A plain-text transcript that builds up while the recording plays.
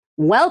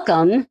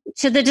Welcome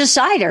to the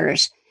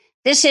Deciders.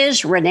 This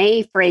is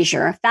Renee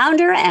Fraser,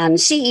 founder and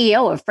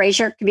CEO of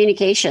Fraser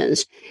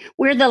Communications.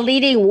 We're the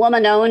leading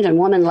woman-owned and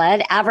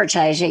woman-led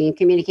advertising and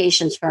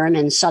communications firm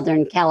in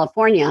Southern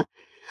California.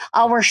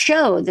 Our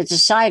show, The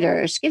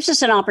Deciders, gives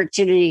us an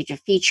opportunity to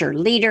feature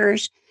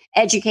leaders,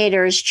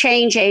 educators,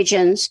 change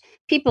agents,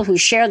 people who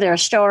share their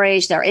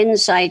stories, their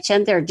insights,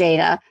 and their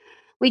data.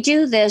 We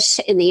do this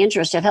in the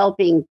interest of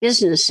helping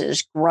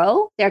businesses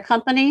grow their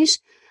companies,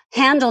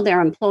 handle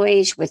their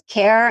employees with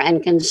care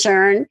and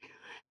concern,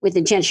 with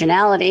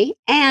intentionality,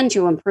 and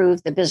to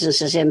improve the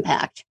business's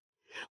impact.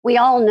 We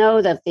all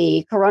know that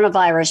the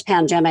coronavirus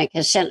pandemic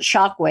has sent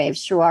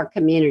shockwaves through our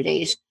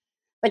communities.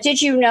 But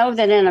did you know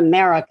that in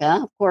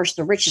America, of course,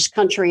 the richest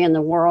country in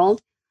the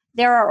world,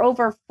 there are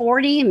over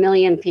 40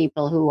 million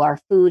people who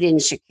are food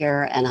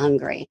insecure and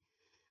hungry?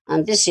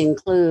 This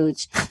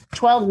includes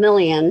 12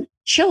 million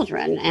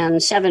children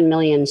and 7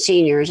 million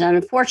seniors. And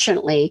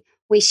unfortunately,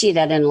 we see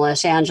that in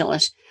Los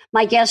Angeles.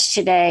 My guest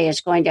today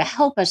is going to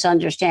help us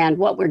understand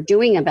what we're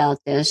doing about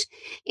this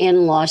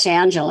in Los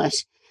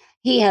Angeles.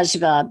 He has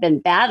been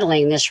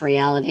battling this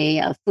reality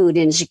of food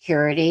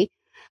insecurity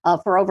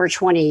for over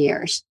 20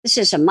 years. This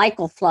is a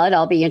Michael Flood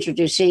I'll be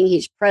introducing.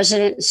 He's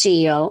president and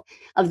CEO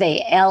of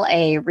the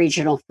LA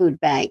Regional Food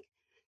Bank.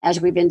 As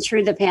we've been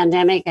through the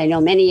pandemic, I know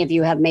many of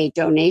you have made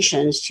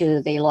donations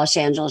to the Los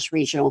Angeles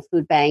Regional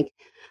Food Bank.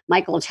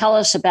 Michael, tell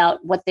us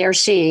about what they're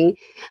seeing.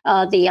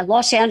 The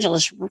Los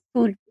Angeles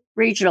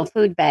Regional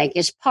Food Bank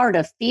is part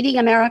of Feeding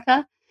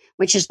America,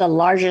 which is the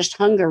largest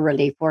hunger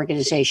relief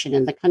organization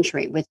in the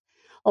country with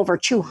over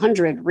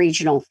 200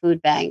 regional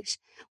food banks.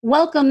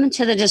 Welcome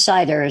to the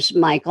Deciders,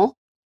 Michael.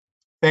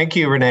 Thank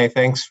you, Renee.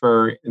 Thanks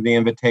for the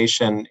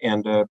invitation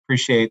and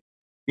appreciate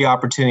the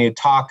opportunity to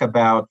talk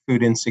about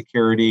food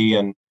insecurity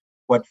and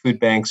what food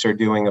banks are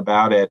doing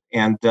about it.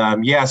 And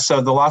so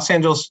the Los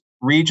Angeles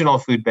Regional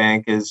Food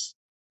Bank is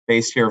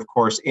based here, of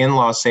course, in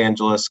Los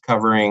Angeles,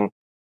 covering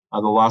the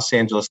Los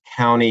Angeles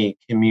County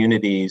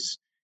communities.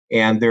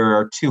 And there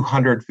are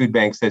 200 food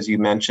banks, as you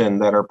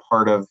mentioned, that are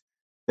part of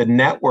the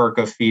network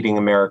of Feeding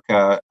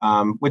America,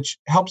 which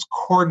helps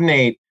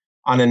coordinate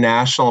on a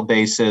national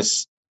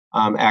basis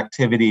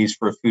activities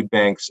for food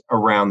banks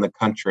around the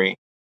country.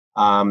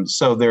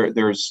 So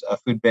there's a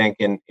food bank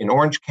in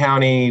Orange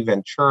County,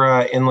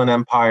 Ventura, Inland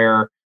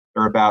Empire.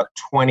 There are about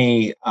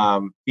 20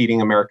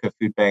 Feeding America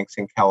food banks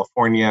in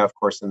California, of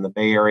course, in the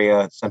Bay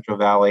Area, Central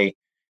Valley,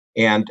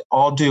 and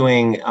all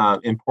doing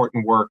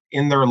important work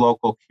in their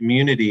local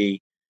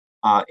community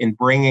in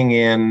bringing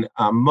in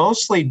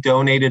mostly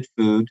donated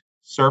food,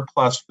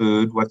 surplus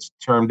food, what's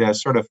termed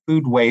as sort of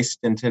food waste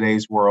in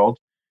today's world.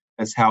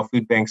 That's how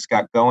food banks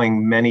got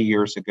going many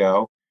years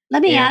ago.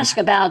 Let me ask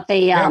about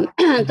the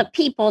the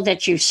people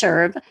that you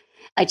serve.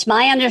 It's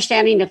my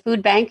understanding the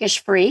food bank is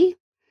free.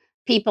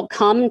 People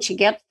come to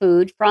get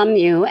food from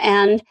you,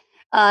 and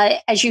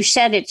as you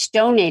said, it's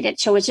donated.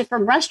 So is it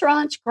from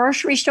restaurants,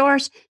 grocery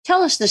stores?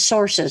 Tell us the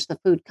sources the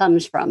food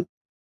comes from.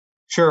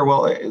 Sure.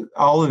 Well,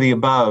 all of the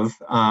above.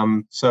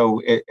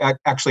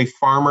 Actually,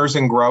 farmers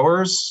and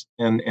growers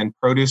and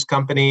produce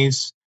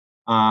companies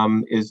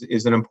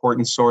is an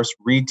important source.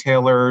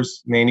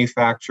 Retailers,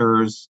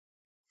 manufacturers,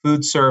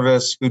 food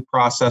service, food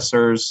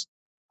processors.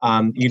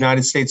 The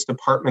United States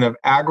Department of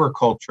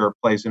Agriculture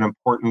plays an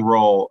important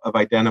role of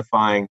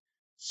identifying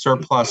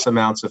surplus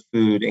amounts of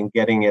food and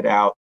getting it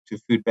out to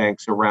food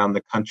banks around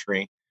the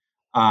country.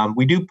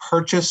 We do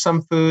purchase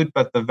some food,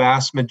 but the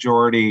vast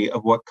majority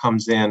of what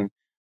comes in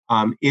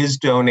is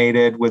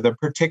donated with a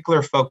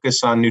particular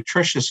focus on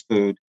nutritious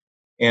food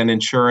and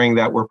ensuring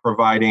that we're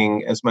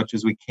providing as much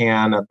as we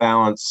can a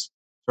balanced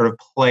sort of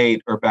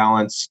plate or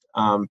balanced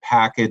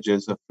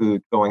packages of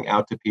food going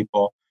out to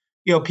people.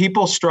 You know,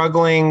 people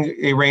struggling,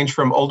 they range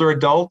from older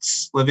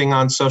adults living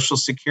on Social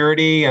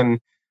Security and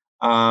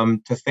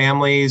to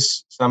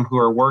families, some who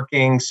are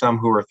working, some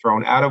who are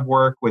thrown out of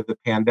work with the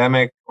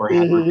pandemic or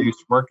have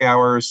reduced work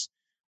hours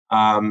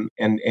and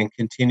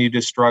continue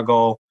to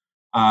struggle.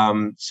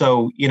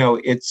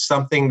 It's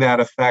something that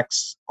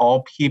affects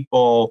all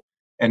people.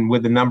 And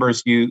with the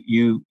numbers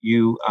you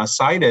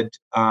cited,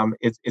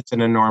 it's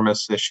an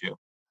enormous issue.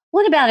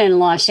 What about in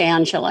Los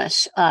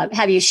Angeles?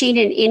 Have you seen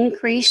an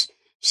increase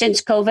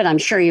since COVID? I'm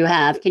sure you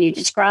have. Can you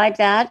describe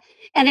that?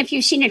 And if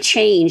you've seen a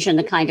change in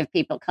the kind of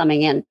people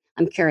coming in,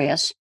 I'm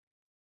curious.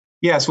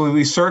 Yes,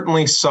 we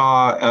certainly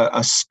saw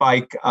a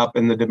spike up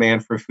in the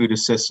demand for food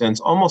assistance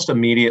almost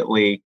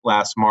immediately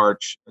last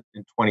March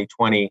in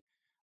 2020,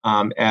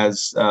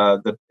 as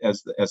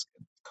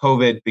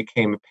COVID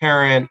became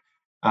apparent.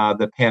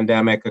 The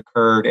pandemic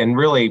occurred, and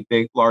really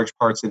large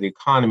parts of the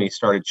economy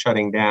started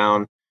shutting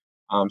down,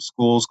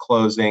 schools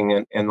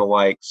closing, and the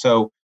like.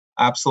 So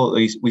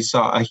absolutely, we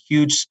saw a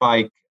huge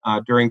spike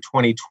during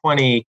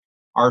 2020.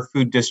 Our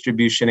food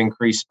distribution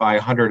increased by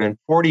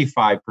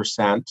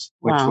 145%,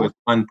 which was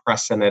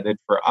unprecedented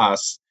for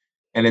us.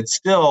 And it's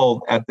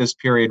still, at this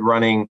period,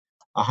 running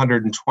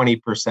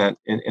 120%.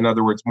 In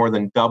other words, more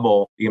than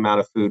double the amount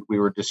of food we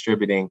were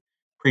distributing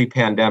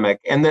pre-pandemic.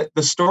 And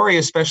the story,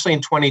 especially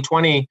in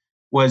 2020,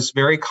 was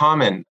very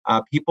common.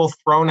 People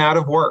thrown out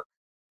of work,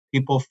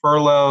 people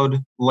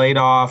furloughed, laid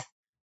off,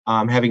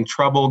 having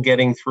trouble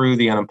getting through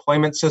the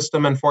unemployment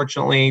system,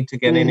 unfortunately, to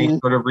get any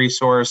sort of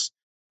resource.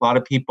 A lot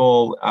of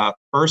people,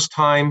 first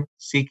time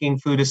seeking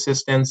food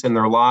assistance in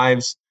their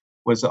lives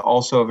was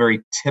also a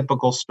very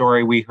typical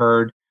story we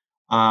heard.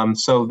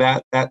 So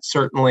that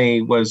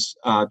certainly was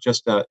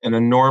just an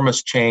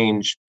enormous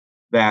change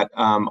that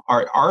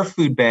our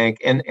food bank,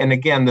 and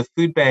again, the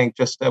food bank,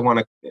 just I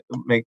want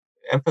to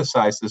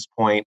emphasize this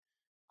point,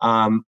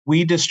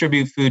 we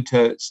distribute food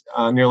to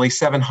nearly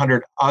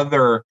 700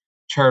 other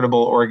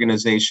charitable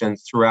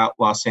organizations throughout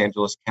Los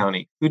Angeles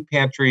County, food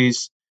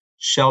pantries,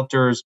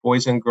 shelters,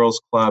 boys and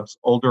girls clubs,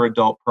 older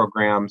adult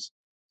programs.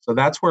 So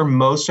that's where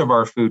most of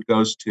our food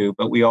goes to,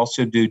 but we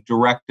also do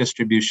direct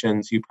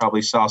distributions. You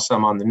probably saw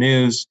some on the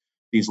news,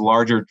 these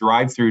larger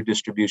drive-through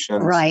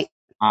distributions. Right.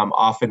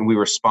 Often we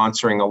were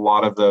sponsoring a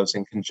lot of those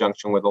in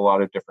conjunction with a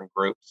lot of different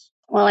groups.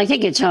 Well, I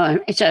think it's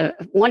a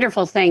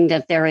wonderful thing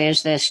that there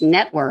is this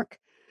network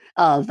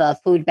of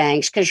food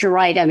banks, because you're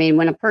right. I mean,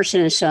 when a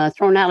person is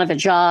thrown out of a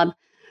job,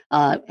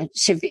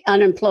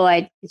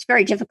 unemployed, it's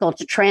very difficult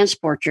to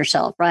transport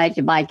yourself, right?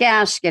 To buy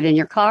gas, get in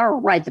your car, or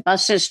ride the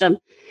bus system.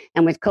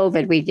 And with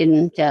COVID, we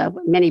didn't.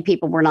 Many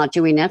people were not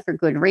doing that for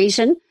good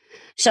reason.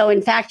 So,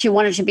 in fact, you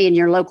wanted to be in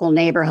your local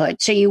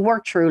neighborhood. So you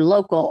work through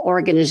local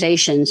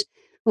organizations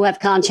who have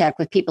contact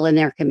with people in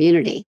their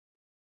community.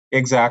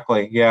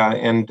 Exactly. Yeah.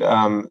 And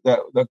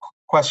the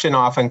question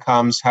often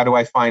comes, how do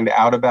I find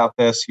out about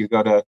this? You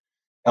go to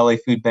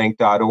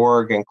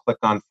lafoodbank.org and click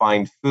on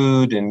Find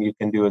Food, and you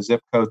can do a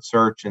zip code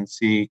search and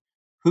see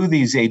who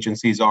these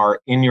agencies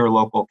are in your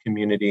local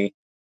community.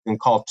 You can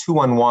call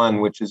 211,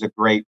 which is a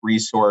great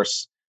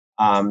resource,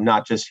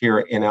 not just here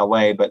in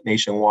LA, but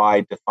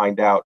nationwide, to find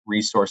out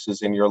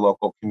resources in your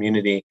local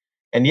community.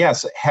 And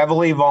yes,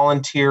 heavily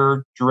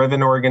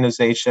volunteer-driven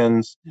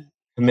organizations,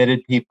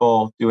 committed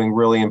people doing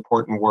really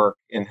important work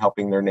in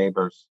helping their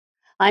neighbors.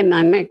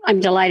 I'm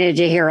delighted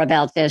to hear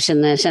about this,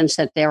 in the sense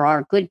that there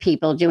are good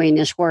people doing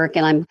this work,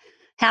 and I'm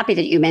happy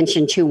that you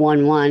mentioned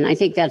 211. I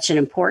think that's an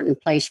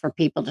important place for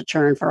people to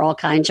turn for all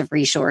kinds of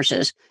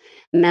resources,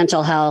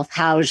 mental health,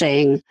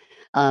 housing,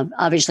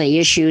 obviously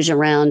issues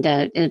around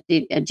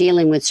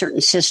dealing with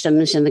certain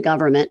systems in the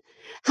government.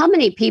 How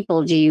many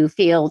people do you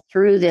feel,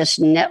 through this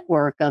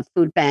network of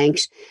food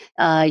banks,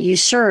 you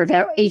serve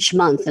each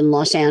month in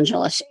Los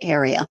Angeles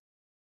area?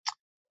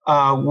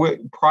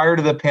 Prior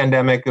to the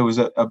pandemic, it was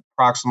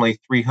approximately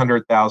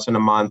 300,000 a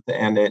month,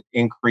 and it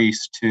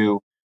increased to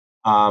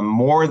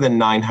more than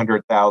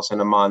 900,000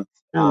 a month.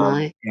 Oh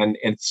my. And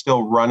it's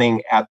still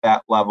running at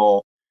that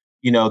level.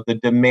 You know, the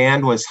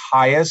demand was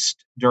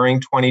highest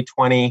during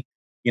 2020.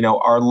 You know,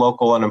 our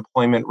local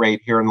unemployment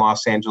rate here in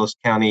Los Angeles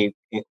County,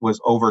 it was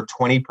over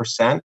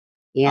 20%.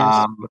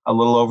 Yes. A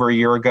little over a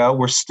year ago.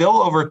 We're still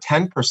over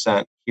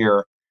 10%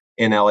 here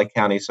in LA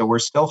County. So we're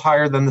still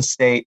higher than the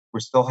state.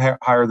 We're still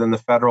higher than the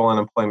federal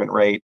unemployment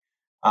rate.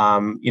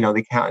 You know,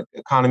 the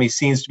economy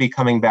seems to be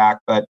coming back,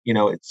 but you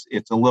know,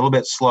 it's a little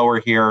bit slower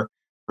here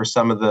for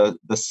some of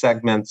the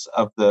segments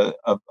of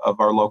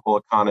our local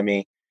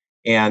economy.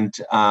 And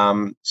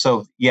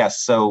so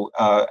yes, so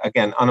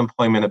again,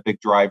 unemployment a big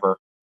driver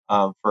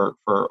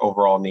for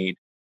overall need.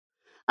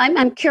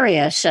 I'm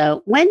curious.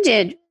 When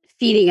did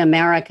Feeding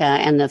America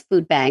and the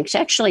food banks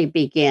actually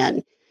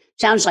begin?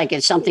 Sounds like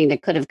it's something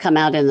that could have come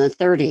out in the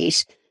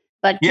 30s,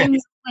 but do Yeah. you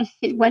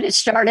know when it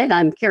started?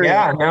 I'm curious.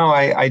 Yeah, no,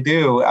 I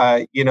do.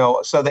 You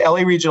know, so the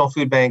LA Regional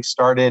Food Bank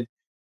started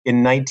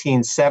in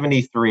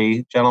 1973.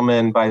 A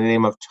gentleman by the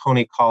name of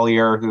Tony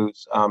Collier,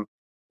 who's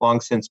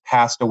long since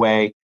passed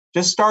away,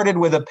 just started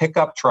with a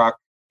pickup truck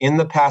in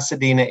the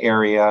Pasadena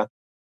area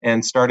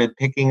and started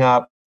picking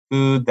up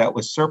food that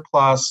was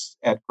surplus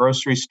at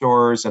grocery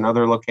stores and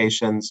other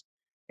locations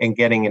and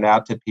getting it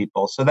out to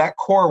people. So that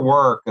core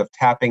work of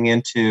tapping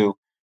into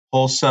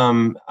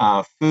wholesome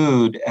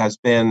food has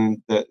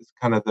been the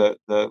kind of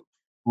the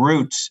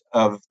root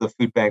of the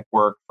food bank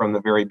work from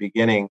the very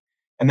beginning.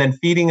 And then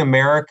Feeding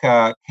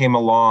America came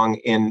along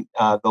in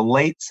the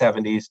late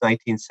 70s,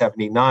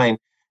 1979.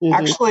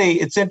 Actually,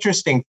 it's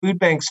interesting. Food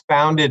banks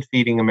founded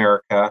Feeding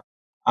America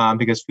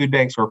because food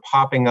banks were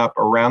popping up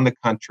around the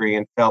country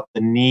and felt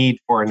the need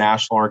for a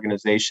national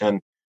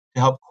organization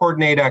to help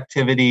coordinate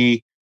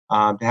activity,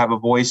 to have a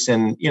voice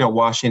in, you know,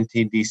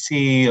 Washington,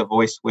 D.C., a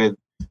voice with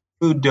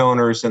food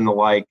donors and the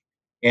like.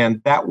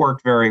 And that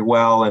worked very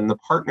well. And the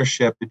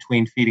partnership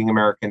between Feeding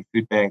America and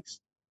food banks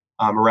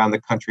around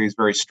the country is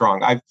very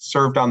strong. I've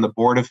served on the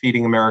board of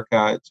Feeding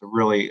America. It's a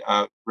really,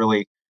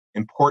 really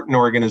important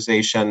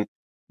organization.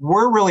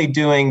 We're really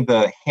doing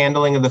the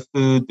handling of the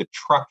food, the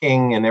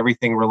trucking, and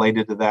everything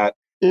related to that.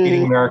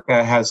 Feeding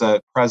America has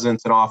a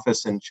presence, an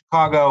office in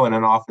Chicago and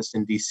an office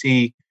in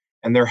DC,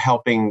 and they're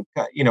helping,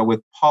 you know,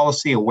 with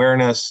policy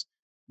awareness,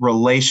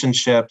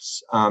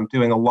 relationships,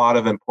 doing a lot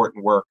of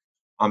important work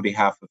on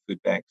behalf of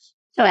food banks.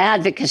 So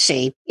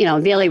advocacy, you know,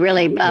 really,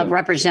 really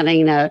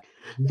representing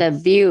the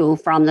view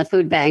from the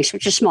food banks,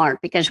 which is smart,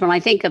 because when I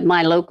think of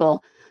my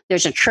local,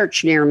 there's a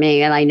church near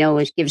me, and I know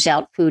it gives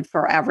out food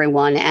for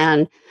everyone.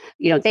 And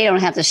they don't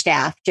have the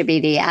staff to be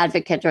the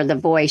advocate or the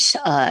voice,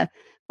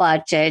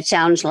 but it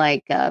sounds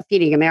like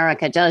Feeding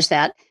America does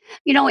that.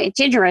 It's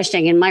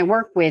interesting. In my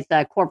work with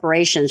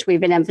corporations, we've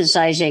been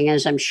emphasizing,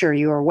 as I'm sure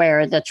you're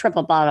aware, the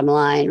triple bottom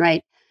line,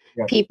 right?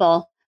 Yes.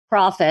 People,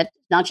 profit,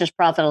 not just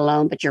profit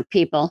alone, but your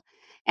people,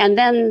 and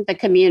then the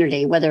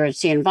community, whether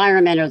it's the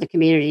environment or the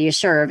community you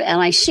serve.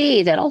 And I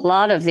see that a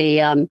lot of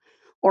the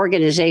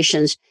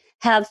organizations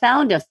have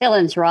found a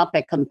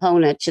philanthropic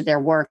component to their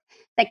work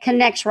that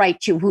connects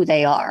right to who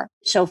they are.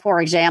 So,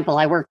 for example,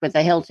 I worked with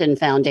the Hilton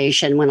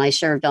Foundation when I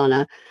served on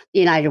a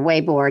United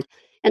Way board,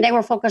 and they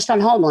were focused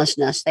on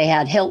homelessness. They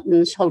had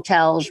Hilton's,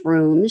 hotels,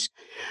 rooms.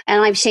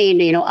 And I've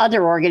seen,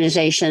 other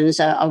organizations,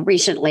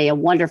 recently a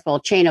wonderful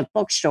chain of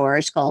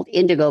bookstores called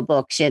Indigo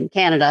Books in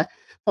Canada,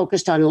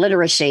 focused on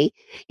literacy.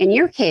 In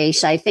your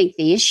case, I think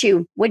the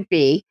issue would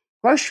be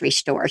grocery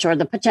stores or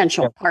the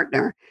potential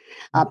partner,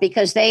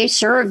 because they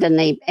serve and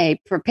they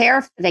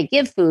prepare, they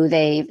give food,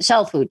 they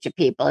sell food to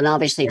people, and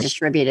obviously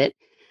distribute it.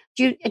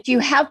 Do you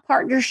have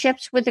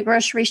partnerships with the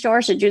grocery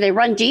stores, and do they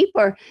run deep,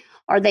 or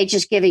are they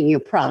just giving you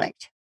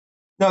product?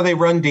 No, they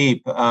run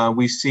deep.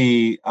 We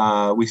see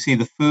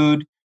the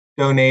food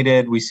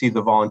donated. We see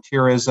the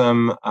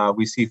volunteerism.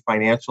 We see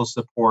financial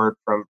support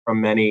from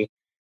many,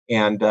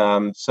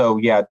 and so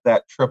yeah,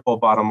 that triple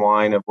bottom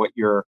line of what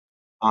you're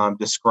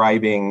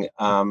describing,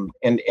 and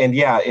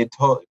yeah, it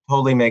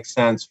totally makes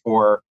sense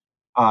for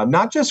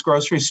not just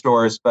grocery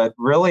stores, but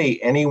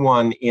really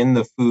anyone in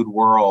the food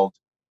world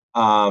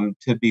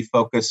to be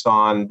focused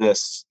on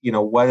this.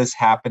 What is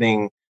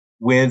happening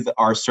with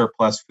our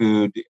surplus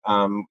food?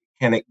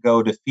 Can it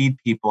go to feed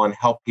people and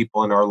help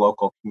people in our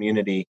local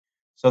community?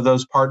 So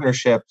those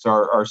partnerships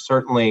are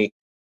certainly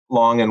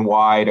long and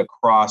wide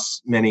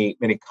across many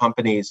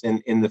companies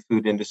in the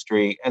food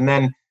industry. And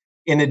then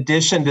in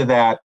addition to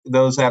that,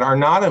 those that are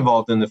not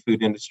involved in the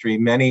food industry,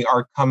 many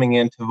are coming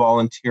in to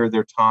volunteer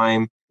their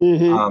time.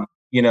 Mm-hmm.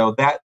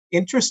 That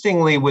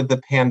interestingly with the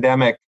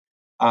pandemic,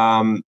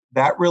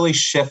 that really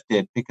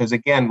shifted because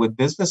again, with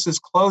businesses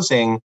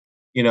closing,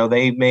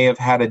 they may have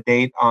had a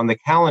date on the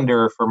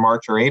calendar for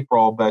March or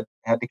April, but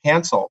had to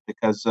cancel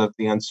because of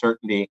the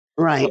uncertainty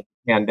of Right.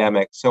 the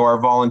pandemic. So our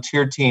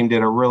volunteer team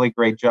did a really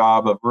great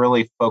job of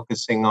really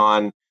focusing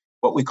on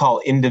what we call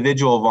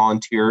individual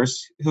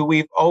volunteers, who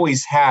we've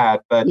always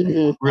had, but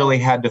Mm-hmm. really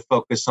had to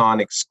focus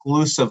on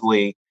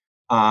exclusively,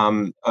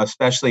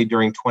 especially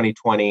during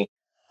 2020.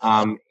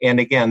 And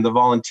again, the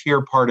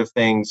volunteer part of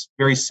things,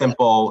 very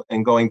simple,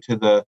 and going to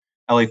the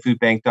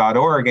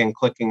lafoodbank.org and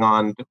clicking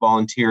on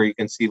volunteer, you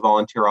can see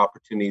volunteer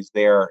opportunities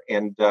there.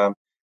 And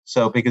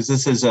so, because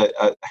this is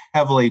a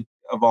heavily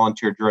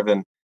volunteer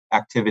driven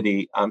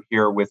activity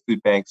here with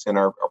food banks and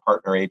our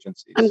partner I'm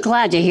agencies.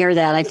 glad to hear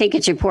that. I think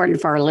it's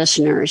important for our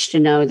listeners to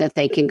know that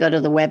they can go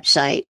to the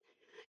website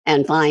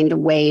and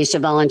find ways to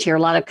volunteer. A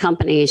lot of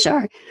companies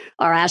are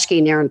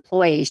asking their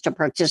employees to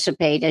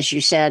participate, as you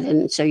said,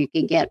 and so you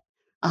can get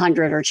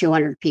 100 or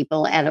 200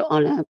 people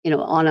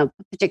on a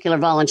particular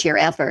volunteer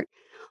effort.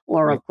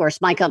 Or Right. of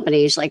course, my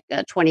company is like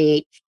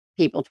 28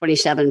 people,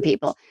 27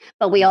 people,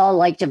 but we all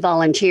like to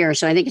volunteer.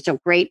 So I think it's a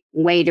great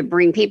way to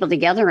bring people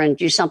together and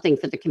do something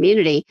for the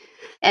community.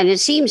 And it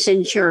seems,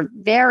 since you're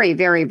very,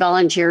 very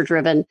volunteer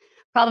driven,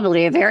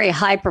 probably a very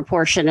high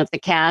proportion of the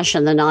cash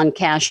and the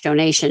non-cash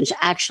donations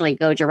actually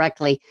go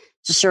directly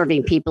to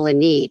serving people in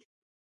need.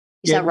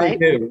 Is Yeah, that they right?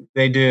 do.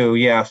 They do.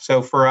 Yeah.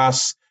 So for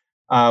us,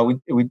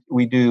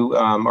 we do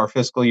our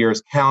fiscal year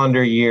is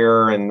calendar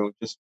year, and we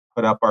just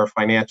put up our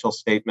financial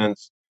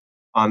statements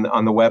on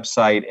the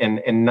website, and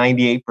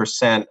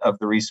 98% of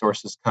the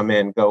resources come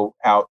in go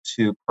out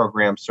to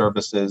program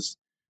services.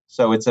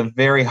 So it's a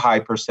very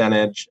high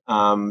percentage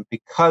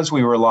because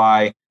we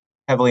rely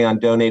heavily on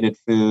donated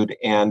food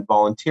and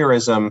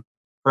volunteerism.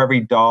 For every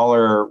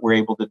dollar, we're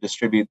able to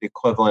distribute the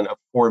equivalent of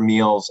 4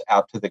 meals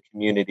out to the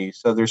community.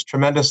 So there's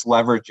tremendous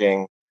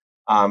leveraging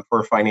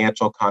for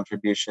financial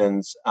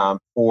contributions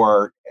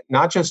for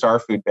not just our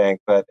food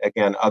bank, but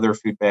again, other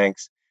food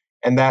banks.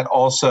 And that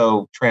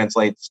also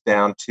translates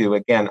down to,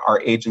 again, our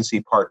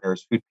agency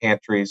partners, food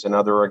pantries and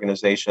other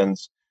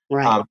organizations,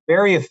 Right.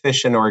 very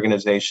efficient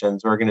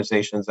organizations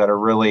that are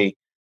really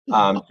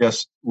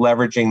just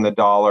leveraging the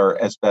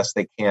dollar as best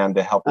they can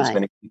to help as Right.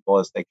 many people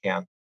as they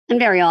can. And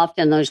very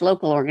often those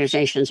local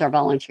organizations are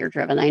volunteer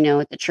driven. I know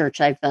at the church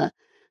I've Mhm.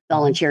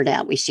 volunteered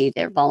at, we see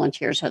their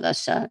volunteers with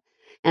us.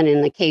 And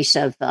in the case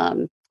of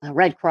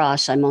Red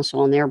Cross, I'm also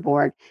on their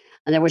board.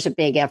 And there was a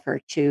big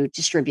effort to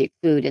distribute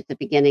food at the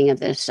beginning of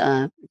this,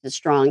 the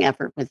strong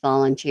effort with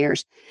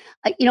volunteers.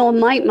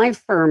 My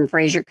firm,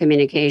 Fraser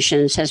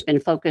Communications, has been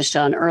focused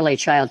on early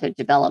childhood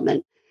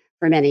development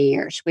for many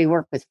years. We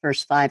work with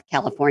First Five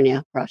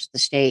California across the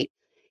state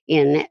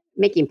in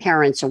making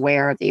parents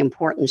aware of the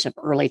importance of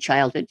early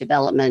childhood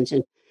development,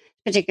 and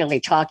particularly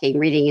talking,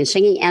 reading, and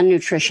singing, and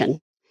nutrition.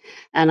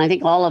 And I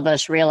think all of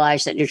us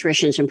realize that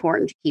nutrition is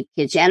important to keep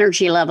kids'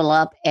 energy level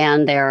up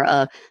and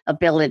their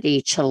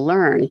ability to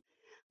learn.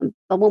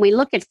 But when we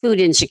look at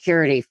food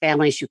insecurity,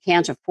 families who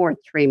can't afford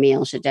 3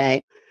 meals a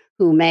day,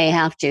 who may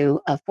have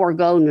to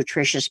forego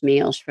nutritious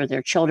meals for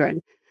their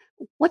children,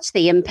 what's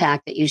the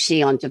impact that you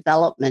see on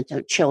development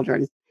of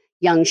children,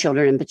 young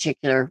children in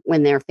particular,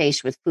 when they're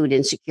faced with food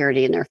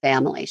insecurity in their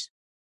families?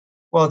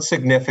 Well, it's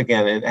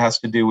significant. It has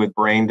to do with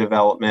brain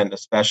development,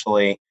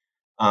 especially.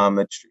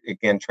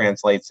 Again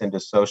translates into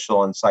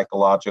social and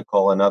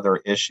psychological and other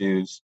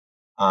issues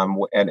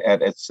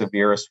at its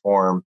severest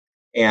form.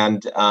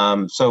 And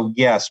so,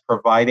 yes,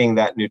 providing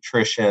that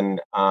nutritious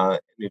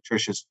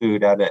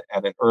food at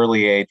an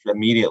early age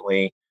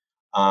immediately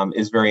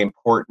is very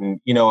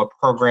important. You know, a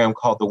program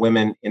called the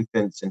Women,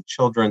 Infants, and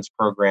Children's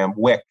Program,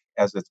 WIC,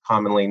 as it's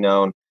commonly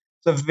known,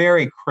 it's a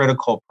very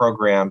critical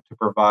program to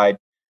provide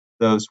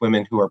those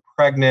women who are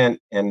pregnant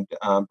and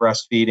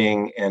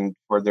breastfeeding and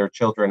for their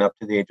children up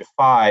to the age of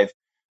 5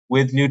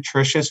 with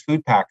nutritious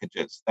food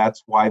packages.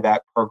 That's why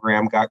that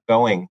program got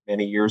going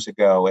many years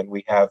ago. And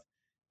we have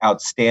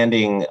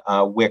outstanding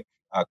WIC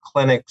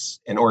clinics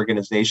and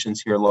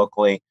organizations here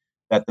locally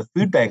that the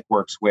food bank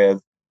works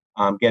with,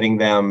 getting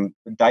them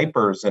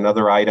diapers and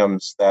other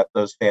items that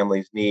those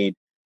families need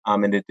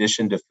in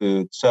addition to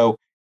food. So,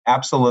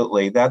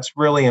 absolutely, that's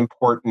really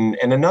important.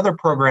 And another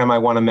program I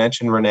want to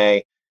mention,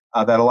 Renee,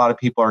 that a lot of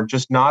people are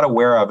just not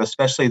aware of,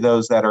 especially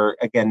those that are,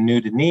 again,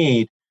 new to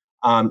need,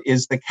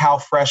 is the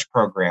CalFresh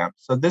program.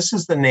 So this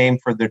is the name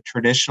for the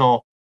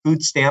traditional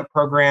food stamp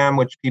program,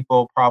 which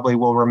people probably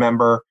will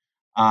remember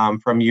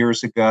from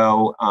years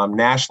ago.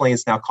 Nationally,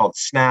 it's now called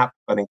SNAP,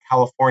 but in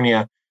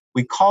California,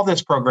 we call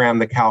this program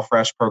the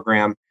CalFresh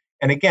program.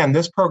 And again,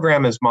 this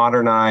program is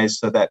modernized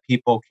so that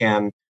people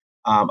can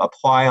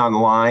apply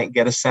online,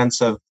 get a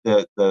sense of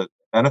the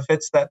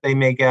benefits that they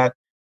may get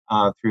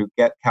through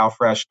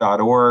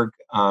getcalfresh.org,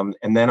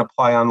 and then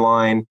apply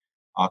online.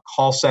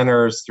 Call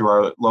centers through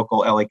our local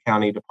LA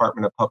County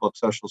Department of Public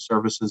Social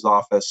Services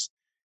office.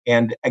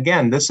 And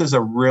again, this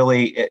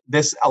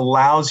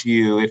allows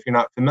you, if you're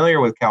not familiar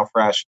with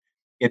CalFresh,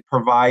 it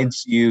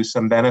provides you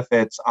some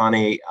benefits on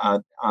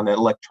an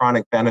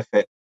electronic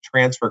benefit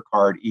transfer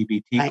card,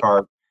 EBT Right.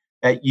 card,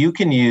 that you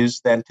can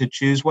use then to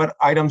choose what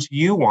items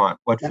you want,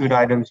 what food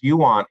items you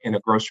want in a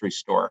grocery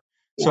store.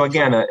 So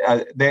again,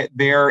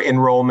 their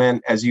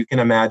enrollment, as you can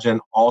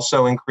imagine,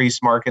 also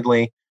increased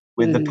markedly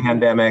with the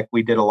pandemic.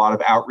 We did a lot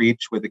of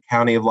outreach with the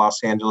County of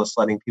Los Angeles,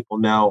 letting people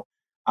know,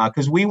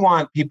 because we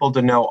want people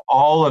to know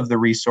all of the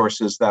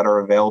resources that are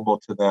available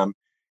to them.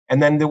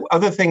 And then the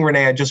other thing,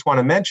 Renee, I just want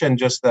to mention,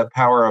 just the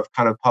power of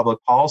kind of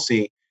public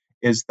policy,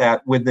 is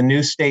that with the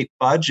new state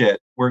budget,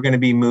 we're going to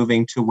be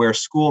moving to where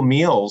school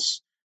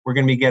meals, we're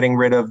going to be getting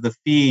rid of the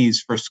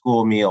fees for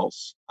school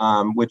meals,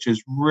 which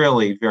is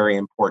really very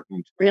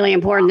important. Really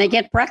important. They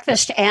get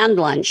breakfast and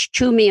lunch,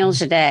 2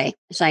 meals a day,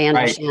 as I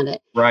understand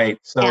it. Right.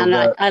 So And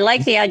I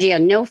like the idea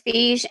of no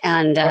fees,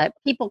 and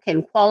people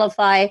can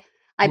qualify.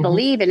 I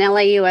believe in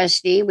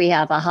LAUSD, we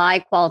have a high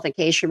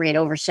qualification rate,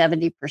 over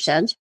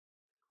 70%.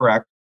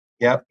 Correct.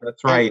 Yep,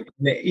 that's right.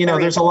 You know,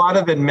 there's a lot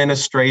of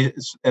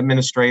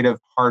administrative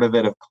part of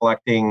it, of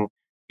collecting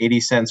 80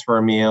 cents for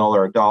a meal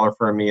or $1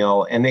 for a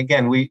meal. And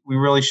again, we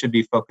really should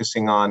be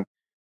focusing on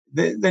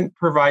then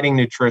providing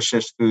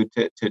nutritious food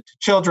to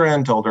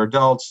children, to older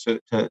adults,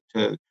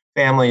 to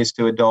families,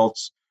 to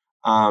adults.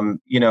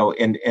 You know,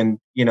 and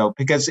you know,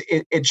 because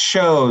it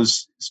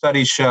shows,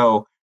 studies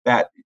show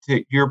that,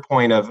 to your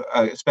point of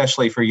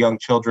especially for young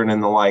children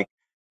and the like,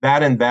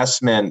 that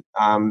investment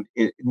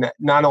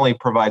not only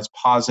provides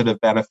positive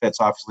benefits,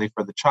 obviously,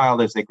 for the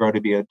child as they grow to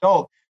be an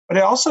adult, but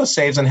it also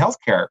saves in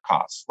healthcare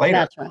costs later.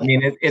 That's right. I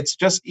mean, it's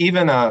just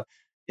even a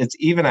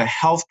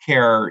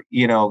healthcare,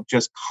 you know,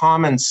 just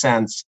common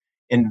sense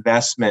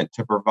investment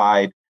to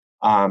provide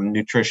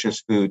nutritious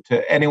food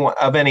to anyone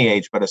of any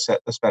age, but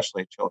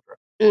especially children.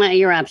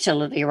 You're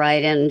absolutely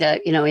right.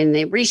 And, you know, in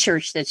the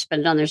research that's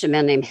been done, there's a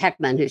man named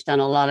Heckman who's done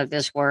a lot of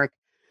this work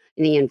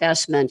in the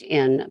investment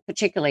in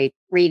particularly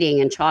reading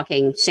and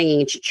talking,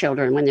 singing to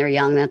children when they're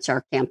young. That's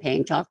our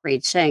campaign, Talk,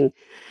 Read, Sing.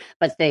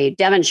 But the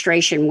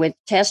demonstration with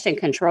test and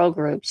control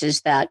groups is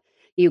that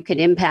you can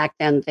impact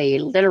them, the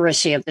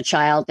literacy of the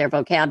child, their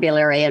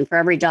vocabulary, and for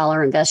every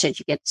dollar invested,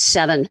 you get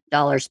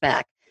 $7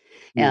 back.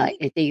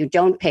 That you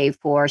don't pay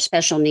for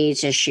special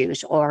needs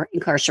issues or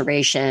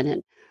incarceration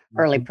and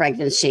early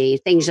pregnancy,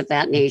 things of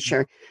that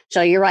nature.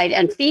 So you're right.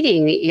 And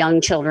feeding young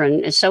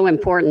children is so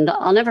important.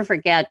 I'll never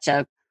forget,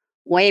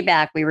 way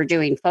back, we were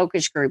doing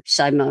focus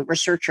groups. I'm a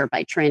researcher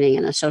by training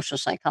and a social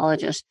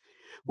psychologist,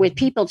 with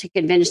people to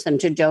convince them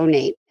to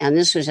donate. And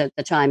this was at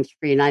the time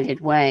for United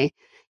Way.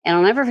 And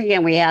I'll never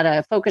forget, we had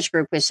a focus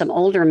group with some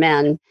older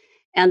men,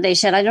 and they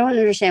said, I don't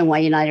understand why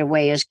United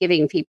Way is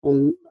giving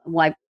people,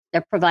 why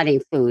they're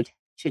providing food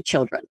to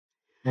children.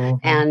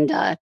 And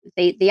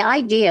the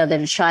idea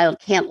that a child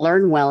can't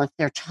learn well if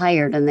they're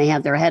tired and they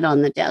have their head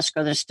on the desk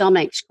or their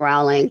stomach's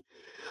growling,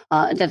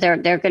 that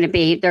they're going to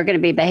be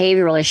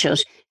behavioral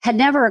issues, had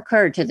never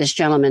occurred to this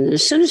gentleman. And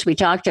as soon as we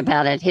talked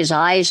about it, his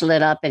eyes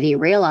lit up and he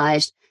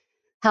realized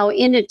how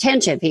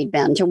inattentive he'd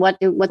been to what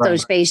Right.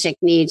 those basic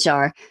needs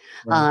are.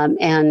 Right.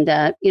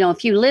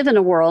 If you live in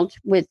a world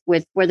with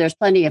where there's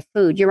plenty of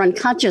food, your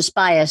unconscious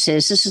bias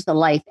is this is the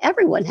life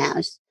everyone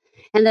has,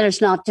 and that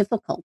it's not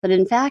difficult. But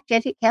in fact,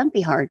 it can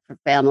be hard for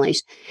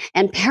families,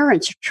 and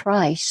parents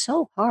try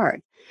so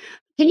hard.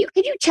 Can you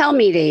tell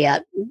me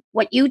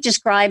what you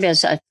describe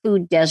as a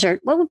food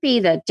desert? What would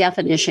be the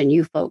definition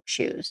you folks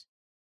use?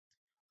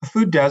 A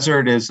food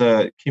desert is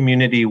a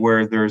community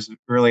where there's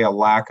really a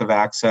lack of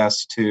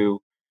access to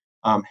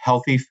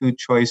healthy food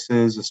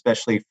choices,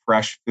 especially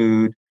fresh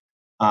food.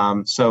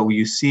 So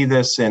you see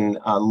this in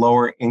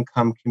lower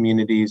income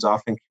communities,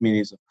 often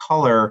communities of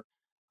color,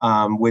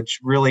 which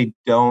really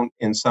don't,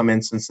 in some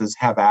instances,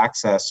 have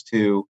access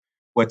to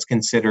what's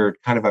considered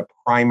kind of a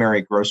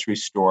primary grocery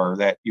store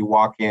that you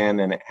walk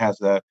in and it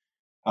has a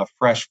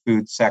fresh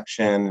food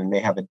section and they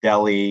have a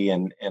deli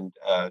and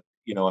a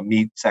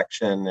meat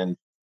section and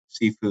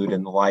seafood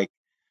and the like.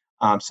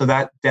 So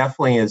that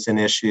definitely is an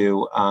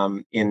issue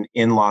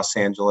in Los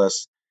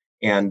Angeles,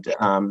 and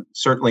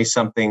certainly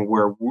something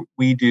where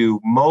we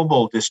do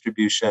mobile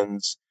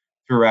distributions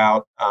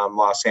throughout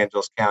Los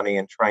Angeles County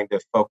and trying to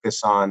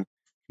focus on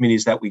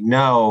communities that we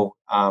know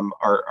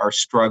are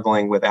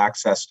struggling with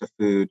access to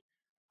food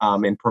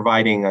and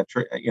providing a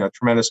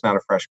tremendous amount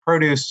of fresh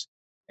produce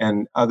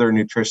and other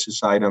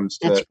nutritious items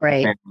That's to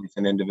great. families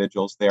and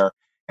individuals there.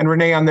 And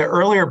Renee, on the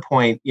earlier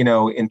point,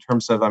 in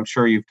terms of, I'm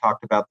sure you've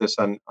talked about this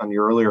on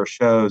your earlier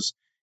shows,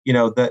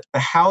 the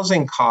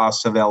housing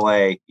costs of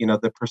LA,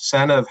 the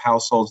percent of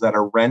households that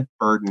are rent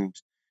burdened,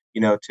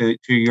 to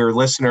your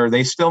listener,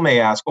 they still may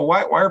ask, well,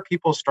 why are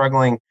people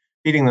struggling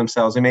feeding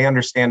themselves? They may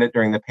understand it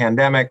during the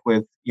pandemic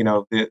with,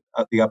 the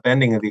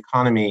upending of the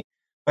economy.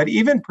 But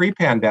even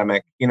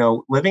pre-pandemic,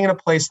 living in a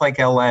place like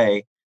LA,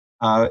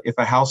 if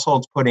a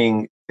household's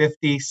putting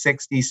 50,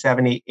 60,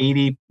 70,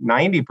 80,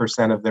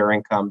 90% of their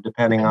income,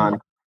 depending on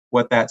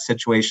what that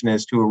situation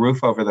is, to a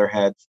roof over their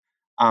heads,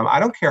 I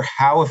don't care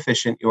how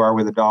efficient you are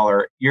with a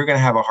dollar, you're going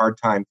to have a hard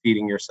time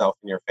feeding yourself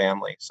and your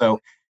family.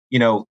 So,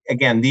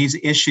 again, these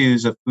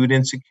issues of food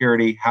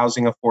insecurity,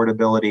 housing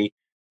affordability,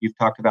 you've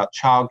talked about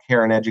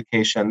childcare and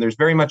education. There's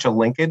very much a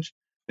linkage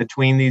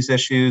between these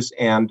issues.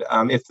 And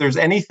if there's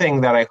anything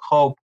that I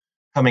hope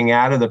coming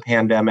out of the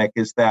pandemic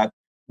is that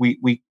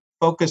we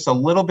focus a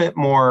little bit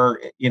more,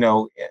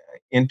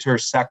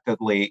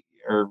 intersectedly,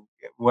 or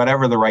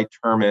whatever the right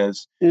term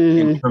is,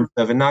 in Hmm. terms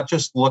of, and not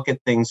just look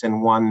at things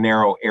in one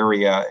narrow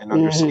area and Hmm.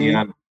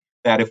 understand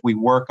that if we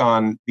work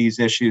on these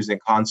issues in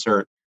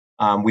concert,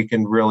 we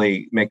can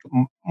really make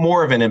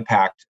more of an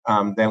impact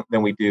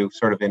than we do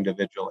sort of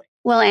individually.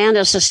 Well, and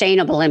a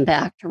sustainable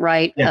impact,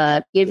 right?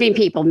 Yes. Giving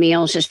people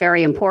meals is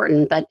very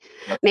important, but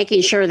Yep.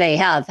 making sure they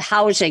have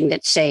housing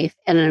that's safe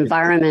and an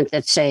environment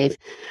that's safe,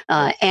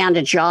 Right. and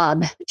a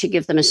job to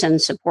give them a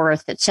sense of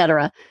worth, et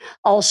cetera,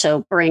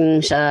 also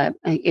brings,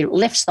 it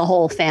lifts the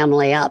whole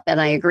family up. And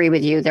I agree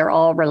with you, they're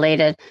all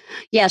related.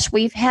 Yes,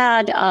 we've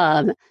had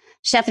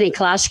Stephanie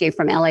Klasky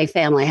from LA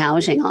Family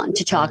Housing on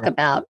to Oh, talk yeah.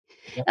 about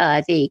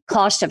Yep. the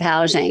cost of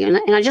housing.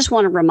 And I just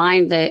want to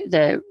remind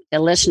the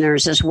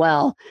listeners as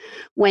well,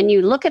 when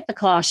you look at the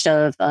cost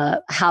of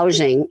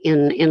housing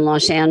in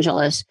Los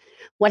Angeles,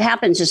 what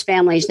happens is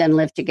families then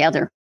live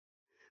together,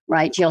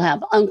 right? You'll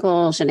have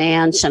uncles and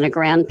aunts and a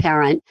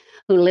grandparent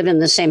who live in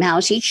the same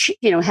house. Each,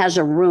 has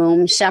a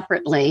room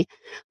separately,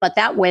 but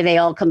that way they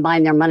all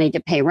combine their money to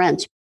pay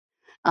rent.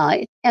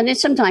 And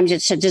sometimes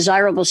it's a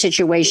desirable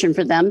situation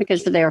for them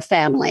because for their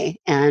family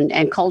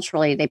and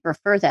culturally they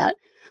prefer that.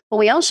 But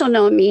we also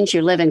know it means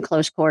you live in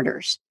close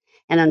quarters.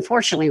 And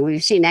unfortunately,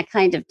 we've seen that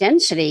kind of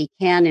density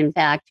can, in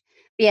fact,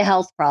 be a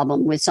health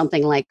problem with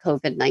something like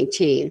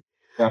COVID-19.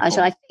 So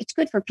Definitely. it's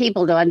good for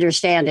people to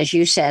understand, as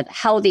you said,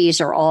 how these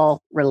are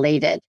all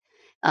related.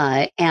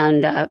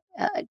 And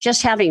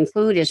just having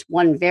food is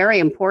one very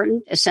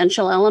important,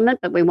 essential element,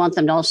 but we want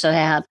them to also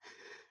have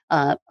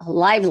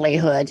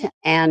livelihood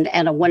and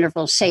a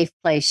wonderful, safe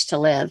place to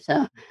live.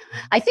 So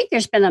I think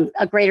there's been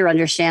a greater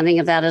understanding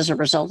of that as a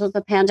result of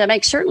the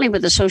pandemic, certainly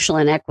with the social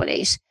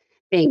inequities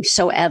being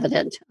so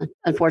evident,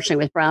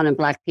 unfortunately, with brown and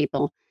black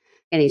people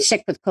getting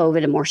sick with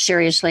COVID and more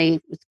seriously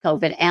with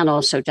COVID and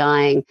also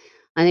dying.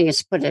 I think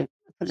it's put a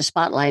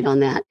spotlight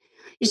on that.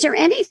 Is there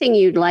anything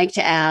you'd like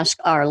to ask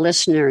our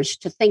listeners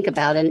to think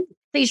about? And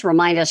please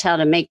remind us how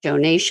to make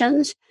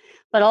donations,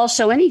 but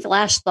also any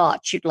last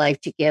thoughts you'd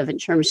like to give in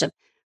terms of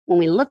when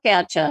we look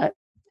at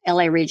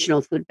LA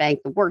Regional Food Bank,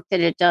 the work that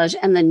it does,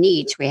 and the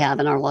needs we have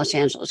in our Los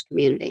Angeles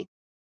community.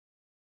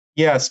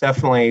 Yes,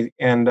 definitely.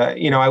 And,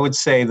 I would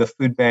say the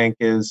food bank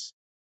is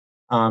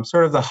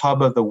sort of the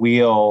hub of the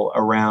wheel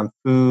around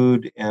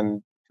food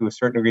and, to a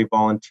certain degree,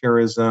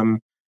 volunteerism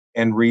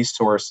and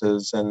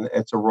resources. And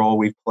it's a role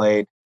we've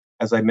played,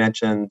 as I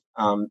mentioned,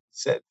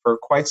 for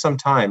quite some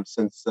time,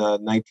 since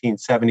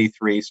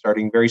 1973,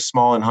 starting very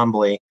small and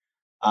humbly.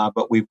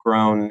 But we've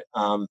grown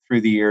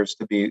through the years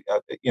to be,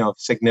 a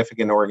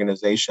significant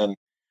organization.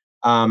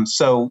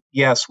 So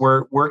yes,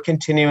 we're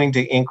continuing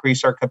to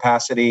increase our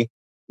capacity.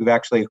 We've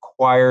actually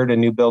acquired a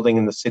new building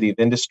in the City of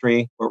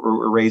Industry where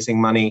we're raising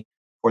money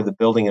for the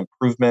building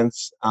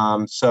improvements.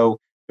 So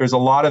there's a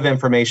lot of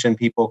information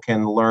people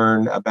can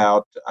learn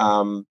about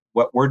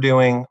what we're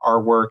doing,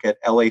 our work at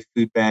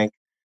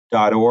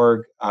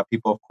lafoodbank.org.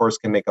 People, of course,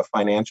 can make a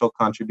financial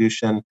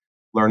contribution,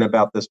 learn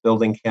about this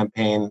building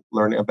campaign,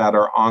 learn about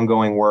our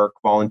ongoing work,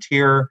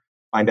 volunteer,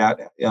 find out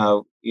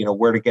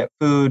where to get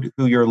food,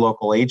 who your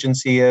local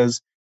agency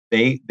is.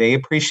 They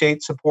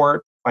appreciate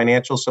support,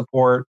 financial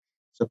support,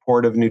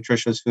 support of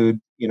nutritious food,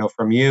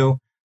 from you.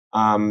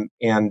 And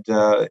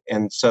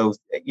so,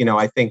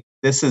 I think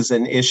this is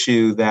an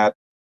issue that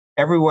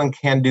everyone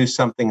can do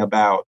something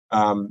about.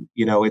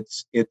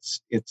 It's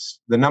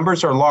the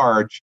numbers are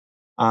large,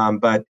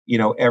 but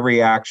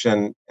every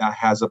action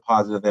has a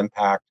positive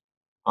impact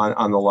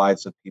on the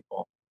lives of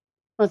people.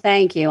 Well,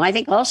 thank you. I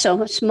think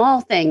also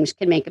small things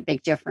can make a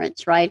big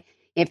difference, right?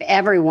 If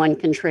everyone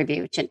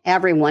contributes and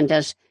everyone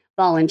does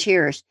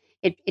volunteers,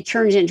 it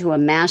turns into a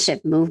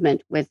massive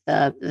movement with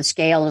the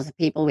scale of the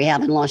people we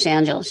have in Los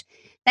Angeles.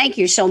 Thank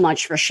you so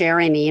much for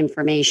sharing the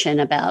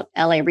information about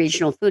LA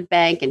Regional Food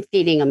Bank and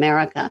Feeding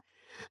America.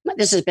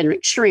 This has been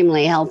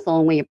extremely helpful,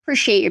 and we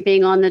appreciate you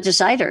being on the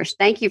Deciders.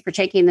 Thank you for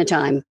taking the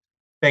time.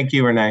 Thank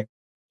you, Renee.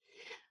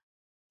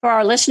 For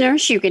our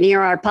listeners, you can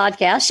hear our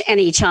podcast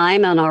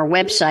anytime on our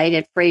website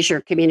at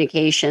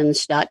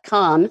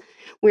FraserCommunications.com.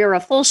 We are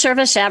a full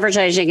service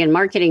advertising and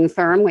marketing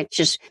firm which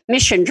is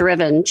mission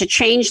driven to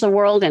change the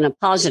world in a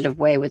positive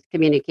way with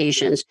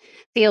communications.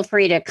 Feel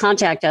free to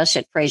contact us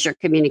at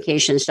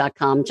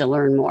FraserCommunications.com to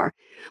learn more.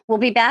 We'll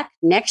be back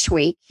next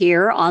week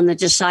here on The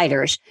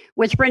Deciders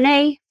with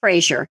Renee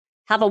Fraser.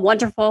 Have a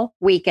wonderful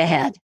week ahead.